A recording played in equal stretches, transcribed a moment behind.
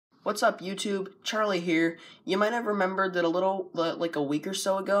What's up, YouTube? Charlie here. You might have remembered that like a week or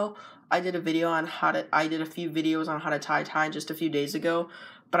so ago, I did a few videos on how to tie just a few days ago,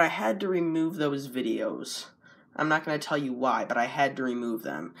 but I had to remove those videos. I'm not going to tell you why, but I had to remove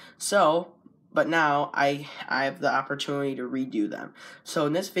them. But now I have the opportunity to redo them. So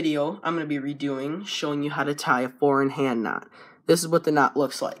in this video, I'm going to be showing you how to tie a 4-in-hand knot. This is what the knot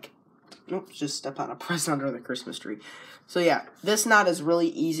looks like. Oops, just step on a present under the Christmas tree. So yeah, this knot is really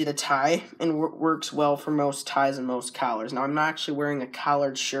easy to tie and works well for most ties and most collars. Now I'm not actually wearing a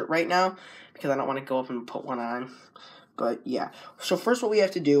collared shirt right now because I don't want to go up and put one on. But yeah, so first what we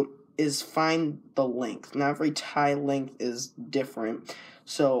have to do is find the length. Now every tie length is different.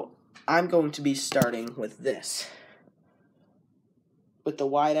 So I'm going to be starting with this, with the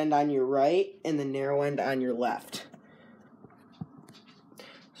wide end on your right and the narrow end on your left.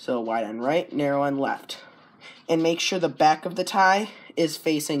 So wide end right, narrow end left. And make sure the back of the tie is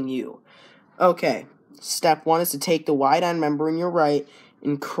facing you. Okay, step 1 is to take the wide end member in your right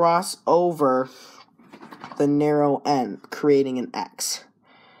and cross over the narrow end, creating an X.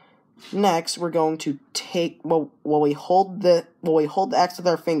 Next, we're going to take, while we hold the X with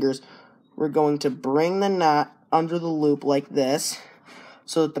our fingers, we're going to bring the knot under the loop like this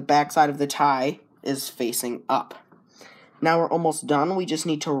so that the back side of the tie is facing up. Now we're almost done. We just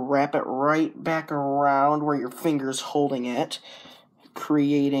need to wrap it right back around where your finger's holding it,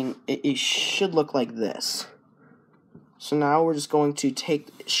 creating, it should look like this. So now we're just going to take,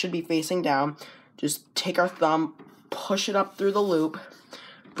 it should be facing down, just take our thumb, push it up through the loop,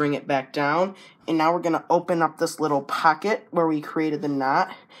 bring it back down, and now we're going to open up this little pocket where we created the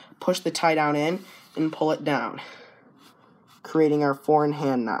knot, push the tie down in, and pull it down, creating our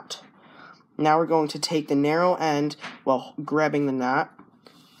 4-in-hand knot. Now we're going to take the narrow end while grabbing the knot,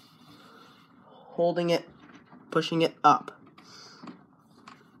 holding it, pushing it up,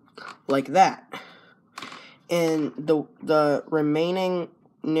 like that. And the remaining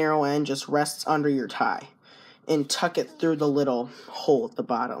narrow end just rests under your tie. And tuck it through the little hole at the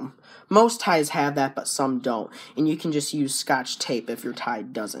bottom. Most ties have that, but some don't. And you can just use Scotch tape if your tie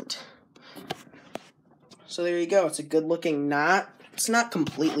doesn't. So there you go. It's a good looking knot. It's not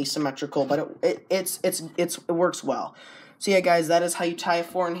completely symmetrical, but it works well. So yeah, guys, that is how you tie a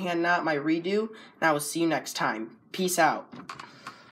 4-in-hand knot, my redo. And I will see you next time. Peace out.